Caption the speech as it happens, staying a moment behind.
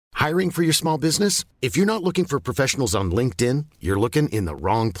Hiring for your small business? If you're not looking for professionals on LinkedIn, you're looking in the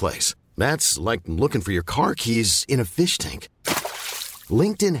wrong place. That's like looking for your car keys in a fish tank.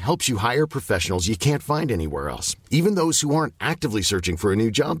 LinkedIn helps you hire professionals you can't find anywhere else, even those who aren't actively searching for a new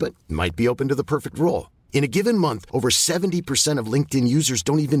job but might be open to the perfect role. In a given month, over 70% of LinkedIn users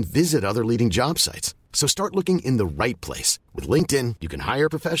don't even visit other leading job sites. So start looking in the right place. With LinkedIn, you can hire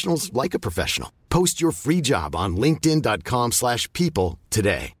professionals like a professional. Post your free job on linkedin.com/people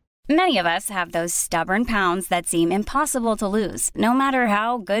today. Many of us have those stubborn pounds that seem impossible to lose, no matter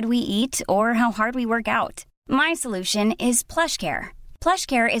how good we eat or how hard we work out. My solution is PlushCare.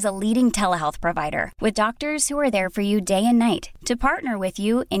 PlushCare is a leading telehealth provider with doctors who are there for you day and night to partner with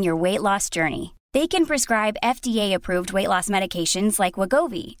you in your weight loss journey. They can prescribe FDA-approved weight loss medications like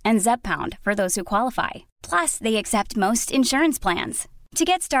Wegovy and Zepbound for those who qualify. Plus, they accept most insurance plans. To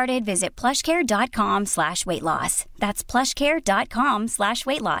get started, visit plushcare.com/weightloss. That's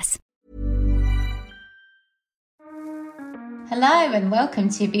plushcare.com/weightloss. Hello and welcome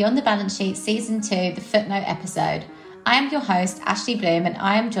to Beyond the Balance Sheet Season 2, the Footnote episode. I am your host, Ashley Bloom, and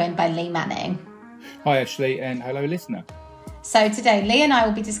I am joined by Lee Manning. Hi Ashley, and hello listener. So today, Lee and I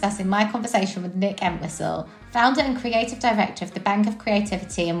will be discussing my conversation with Nick Entwistle, founder and creative director of the Bank of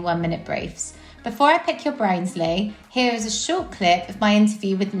Creativity and 1 Minute Briefs. Before I pick your brains, Lee, here is a short clip of my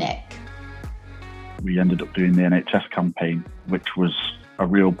interview with Nick. We ended up doing the NHS campaign, which was a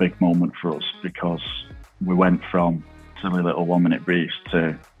real big moment for us because we went from silly little 1 minute briefs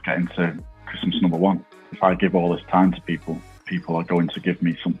to getting to Christmas #1. If I give all this time to people, people are going to give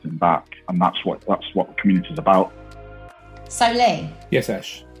me something back, and that's what community is about. So Lee. Yes,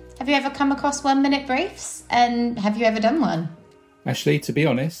 Ash. Have you ever come across 1 minute briefs, and have you ever done one? Actually, to be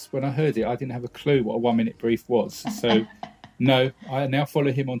honest, when I heard it, I didn't have a clue what a 1 minute brief was. So, no, I now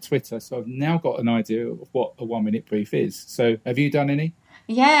follow him on Twitter. So I've now got an idea of what a 1 minute brief is. So have you done any?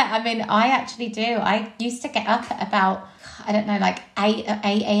 Yeah, I mean, I actually do. I used to get up at about, I don't know, like 8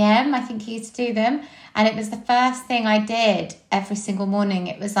 a.m. I think he used to do them. And it was the first thing I did every single morning.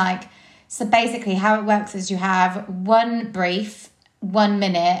 It was like, so basically how it works is you have one brief, 1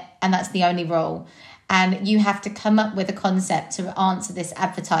 minute, and that's the only rule. And you have to come up with a concept to answer this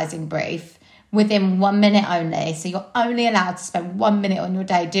advertising brief within 1 minute only. So you're only allowed to spend 1 minute on your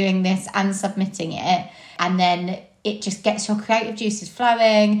day doing this and submitting it. And then it just gets your creative juices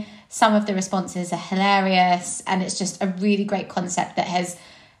flowing. Some of the responses are hilarious. And it's just a really great concept that has,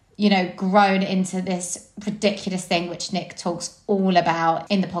 you know, grown into this ridiculous thing, which Nick talks all about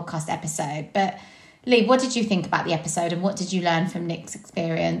in the podcast episode. But Lee, what did you think about the episode and what did you learn from Nick's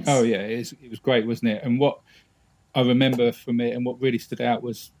experience? Oh, yeah, it was great, wasn't it? And what I remember from it and what really stood out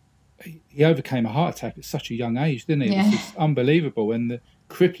was he overcame a heart attack at such a young age, didn't he? Yeah. It was just unbelievable. And the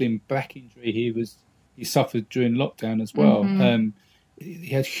crippling back injury he suffered during lockdown as well. Mm-hmm. He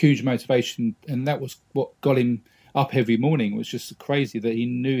had huge motivation, and that was what got him up every morning. It was just crazy that he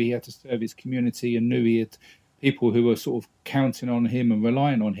knew he had to serve his community and knew he had people who were sort of counting on him and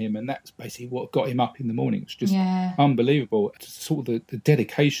relying on him, and that's basically what got him up in the morning. It's just unbelievable. Sort of the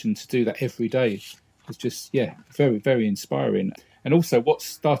dedication to do that every day was just, very, very inspiring. And also what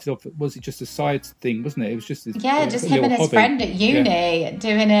started off, was it just a side thing, wasn't it? It was just just him and his friend at uni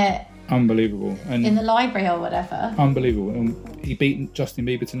doing it. Unbelievable. And in the library or whatever. Unbelievable. And he beat Justin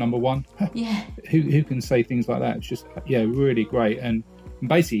Bieber to #1. Yeah. Who can say things like that? It's just, really great. And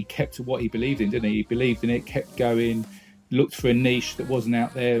basically he kept to what he believed in, didn't he? He believed in it, kept going, looked for a niche that wasn't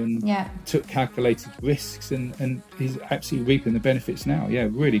out there, and took calculated risks, and he's absolutely reaping the benefits now. Yeah,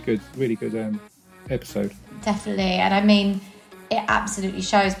 really good episode. Definitely. And I mean, it absolutely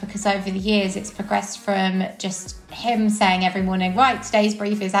shows, because over the years it's progressed from just him saying every morning, right, today's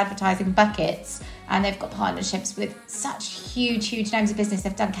brief is advertising buckets, and they've got partnerships with such huge names of business.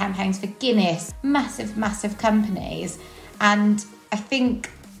 They've done campaigns for Guinness, massive companies. And I think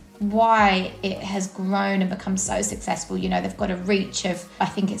why it has grown and become so successful, you know, they've got a reach of, I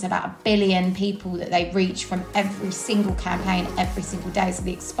think it's about 1 billion people that they reach from every single campaign every single day. So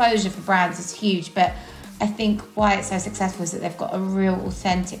the exposure for brands is huge. But I think why it's so successful is that they've got a real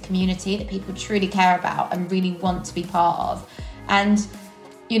authentic community that people truly care about and really want to be part of. And,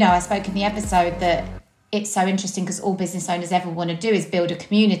 you know, I spoke in the episode that it's so interesting because all business owners ever want to do is build a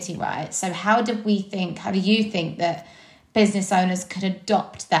community, right? So how do you think that business owners could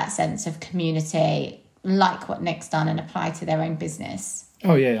adopt that sense of community like what Nick's done and apply to their own business?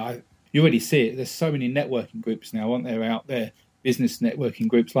 Oh, yeah. You already see it. There's so many networking groups now, aren't there, out there? Business networking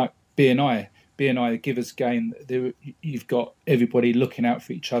groups like BNI, Givers Gain. You've got everybody looking out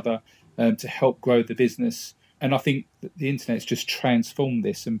for each other to help grow the business. And I think that the internet's just transformed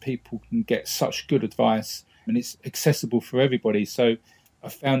this, and people can get such good advice, and it's accessible for everybody. So I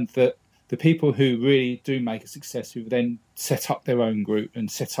found that the people who really do make a success, who then set up their own group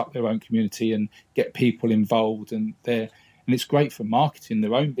and set up their own community and get people involved, and it's great for marketing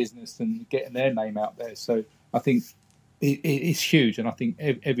their own business and getting their name out there. So I think it's huge, and I think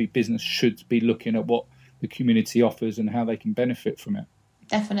every business should be looking at what the community offers and how they can benefit from it.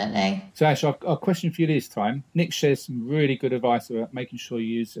 Definitely. So Ash, our question for you this time. Nick shares some really good advice about making sure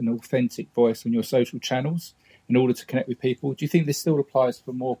you use an authentic voice on your social channels in order to connect with people. Do you think this still applies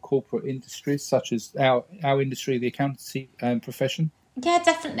for more corporate industries such as our industry, the accountancy profession? Yeah,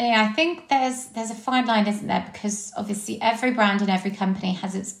 definitely. I think there's a fine line, isn't there? Because obviously every brand and every company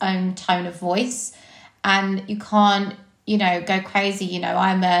has its own tone of voice, and you can't, go crazy.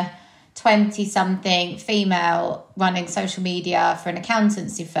 I'm a 20-something female running social media for an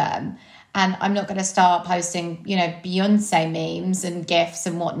accountancy firm, and I'm not going to start posting, Beyonce memes and GIFs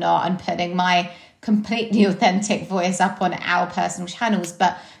and whatnot and putting my completely authentic voice up on our personal channels.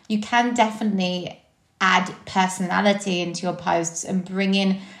 But you can definitely add personality into your posts and bring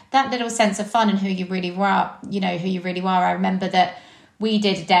in that little sense of fun and who you really are. I remember that we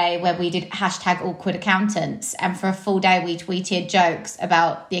did a day where we did #awkwardAccountants, and for a full day we tweeted jokes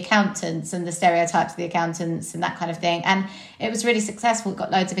about the accountants and the stereotypes of the accountants and that kind of thing. And it was really successful. It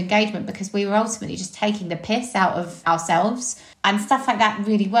got loads of engagement because we were ultimately just taking the piss out of ourselves, and stuff like that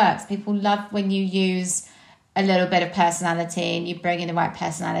really works. People love when you use a little bit of personality and you bring in the right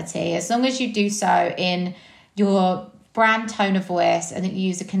personality, as long as you do so in your brand tone of voice and that you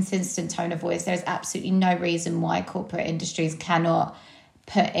use a consistent tone of voice. There's absolutely no reason why corporate industries cannot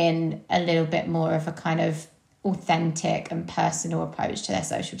put in a little bit more of a kind of authentic and personal approach to their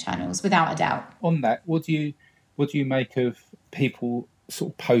social channels, without a doubt. On that, what do you make of people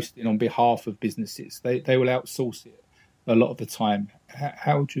sort of posting on behalf of businesses? They will outsource it a lot of the time.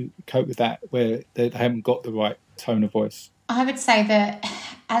 How would you cope with that, where they haven't got the right tone of voice? I would say that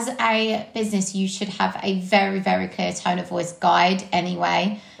as a business, you should have a very, very clear tone of voice guide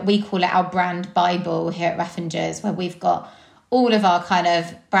anyway. We call it our brand Bible here at Raffingers, where we've got all of our kind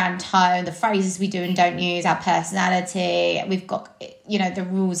of brand tone, the phrases we do and don't use, our personality. We've got, the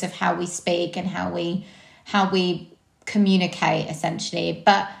rules of how we speak and how we communicate, essentially.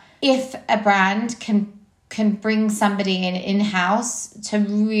 But if a brand can bring somebody in-house to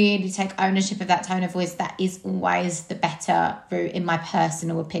really take ownership of that tone of voice, that is always the better route, in my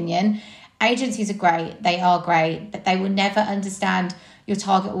personal opinion. Agencies are great, they are great, but they will never understand your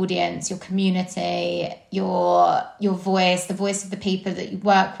target audience, your community, your voice, the voice of the people that you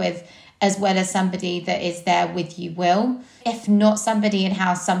work with, as well as somebody that is there with you will. If not somebody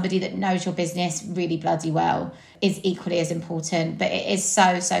in-house, somebody that knows your business really bloody well is equally as important. But it is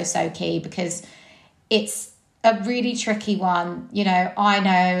so, so, so key, because it's a really tricky one. I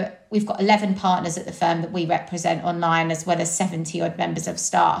know we've got 11 partners at the firm that we represent online, as well as 70 odd members of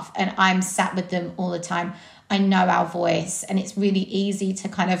staff, and I'm sat with them all the time. I know our voice, and it's really easy to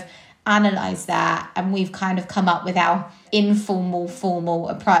kind of analyze that. And we've kind of come up with our informal, formal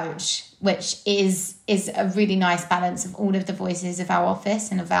approach, which is a really nice balance of all of the voices of our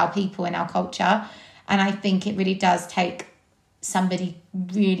office and of our people and our culture. And I think it really does take somebody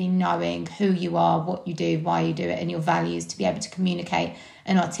really knowing who you are, what you do, why you do it, and your values to be able to communicate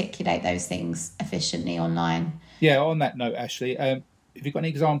and articulate those things efficiently online. Yeah, on that note, Ashley, have you got any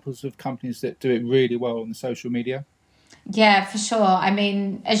examples of companies that do it really well on the social media? Yeah, for sure. I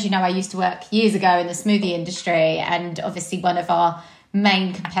mean, as you know, I used to work years ago in the smoothie industry, and obviously one of our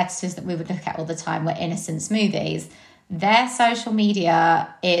main competitors that we would look at all the time were Innocent Smoothies. Their social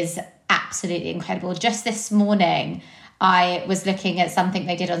media is absolutely incredible. Just this morning, I was looking at something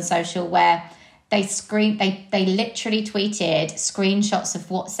they did on social where they literally tweeted screenshots of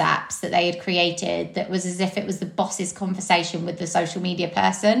WhatsApps that they had created that was as if it was the boss's conversation with the social media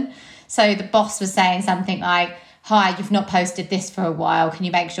person. So the boss was saying something like, "Hi, you've not posted this for a while. Can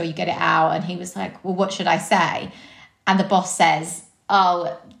you make sure you get it out?" And he was like, "Well, what should I say?" And the boss says,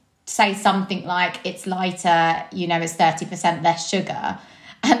 "Oh, say something like it's lighter, it's 30% less sugar."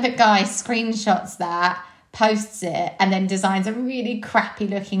 And the guy screenshots that, posts it, and then designs a really crappy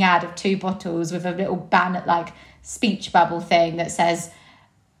looking ad of 2 bottles with a little banner, like speech bubble thing that says,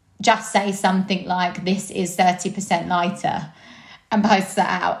 "Just say something like this is 30% lighter," and posts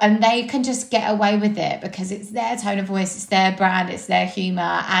that out. And they can just get away with it because it's their tone of voice, it's their brand, it's their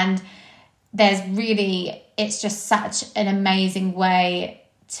humour. And it's just such an amazing way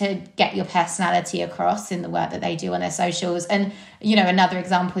to get your personality across in the work that they do on their socials. And, another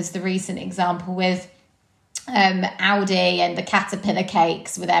example is the recent example with Audi and the Caterpillar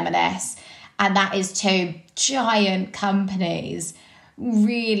cakes with M&S. And that is 2 giant companies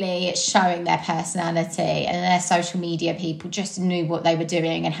really showing their personality, and their social media people just knew what they were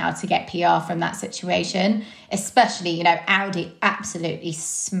doing and how to get PR from that situation. Especially, you know, Audi absolutely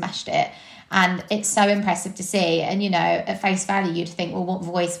smashed it. And it's so impressive to see. And, you know, at face value, you'd think, well, what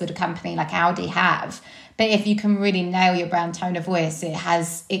voice would a company like Audi have? But if you can really nail your brand tone of voice,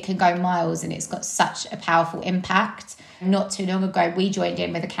 it can go miles, and it's got such a powerful impact. Not too long ago, we joined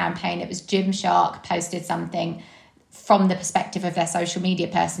in with a campaign. It was Gymshark posted something from the perspective of their social media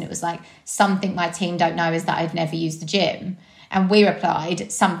person. It was like, something my team don't know is that I've never used the gym. And we replied,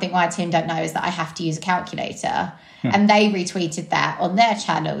 something my team don't know is that I have to use a calculator. And they retweeted that on their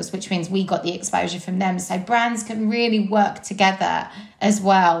channels, which means we got the exposure from them. So brands can really work together as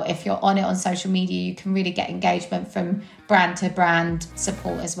well. If you're on it on social media, you can really get engagement from brand to brand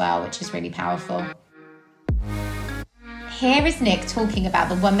support as well, which is really powerful. Here is Nick talking about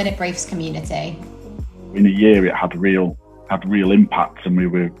the 1 Minute Briefs community. In a year, it had real impact, and we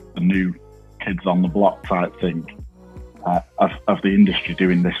were the new kids on the block type thing of the industry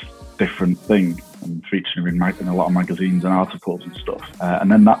doing this different thing and featuring in a lot of magazines and articles and stuff.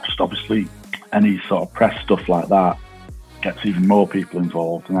 And then that just obviously, any sort of press stuff like that gets even more people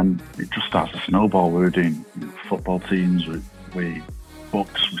involved, and then it just starts to snowball. We were doing football teams, we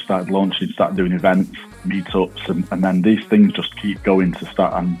books, we started doing events, meetups, and then these things just keep going to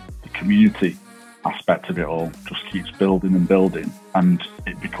start, and the community aspect of it all just keeps building and building, and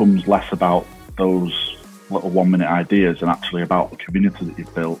it becomes less about those little 1 minute ideas and actually about the community that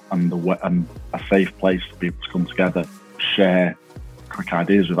you've built, and a safe place for people to come together, share quick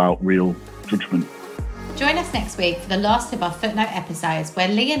ideas without real judgment. Join us next week for the last of our Footnote episodes, where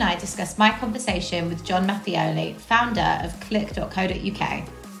Lee and I discuss my conversation with John Mattioli, founder of Click.co.uk.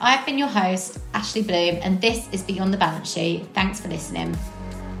 I've been your host, Ashley Bloom, and this is Beyond the Balance Sheet. Thanks for listening.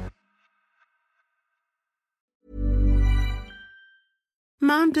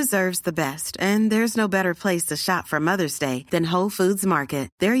 Mom deserves the best, and there's no better place to shop for Mother's Day than Whole Foods Market.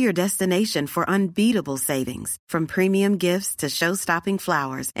 They're your destination for unbeatable savings, from premium gifts to show-stopping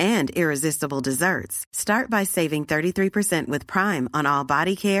flowers and irresistible desserts. Start by saving 33% with Prime on all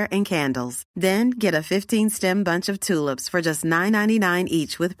body care and candles. Then get a 15-stem bunch of tulips for just $9.99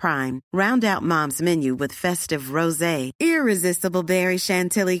 each with Prime. Round out Mom's menu with festive rosé, irresistible berry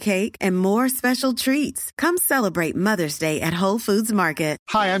chantilly cake, and more special treats. Come celebrate Mother's Day at Whole Foods Market.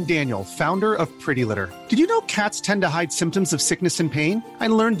 Hi, I'm Daniel, founder of Pretty Litter. Did you know cats tend to hide symptoms of sickness and pain? I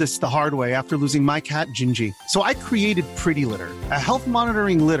learned this the hard way after losing my cat, Gingy. So I created Pretty Litter, a health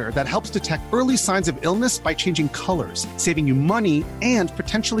monitoring litter that helps detect early signs of illness by changing colors, saving you money and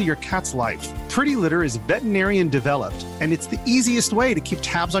potentially your cat's life. Pretty Litter is veterinarian developed, and it's the easiest way to keep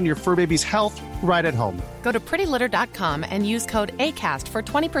tabs on your fur baby's health right at home. Go to prettylitter.com and use code ACAST for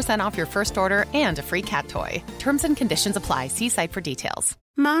 20% off your first order and a free cat toy. Terms and conditions apply. See site for details.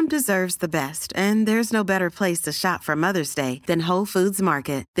 Mom deserves the best, and there's no better place to shop for Mother's Day than Whole Foods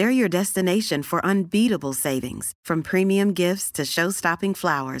Market. They're your destination for unbeatable savings, from premium gifts to show-stopping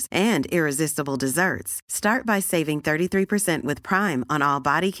flowers and irresistible desserts. Start by saving 33% with Prime on all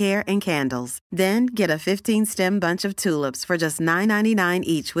body care and candles. Then get a 15-stem bunch of tulips for just $9.99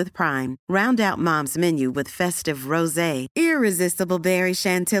 each with Prime. Round out Mom's menu with festive rosé, irresistible berry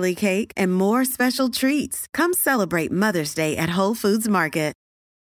chantilly cake, and more special treats. Come celebrate Mother's Day at Whole Foods Market.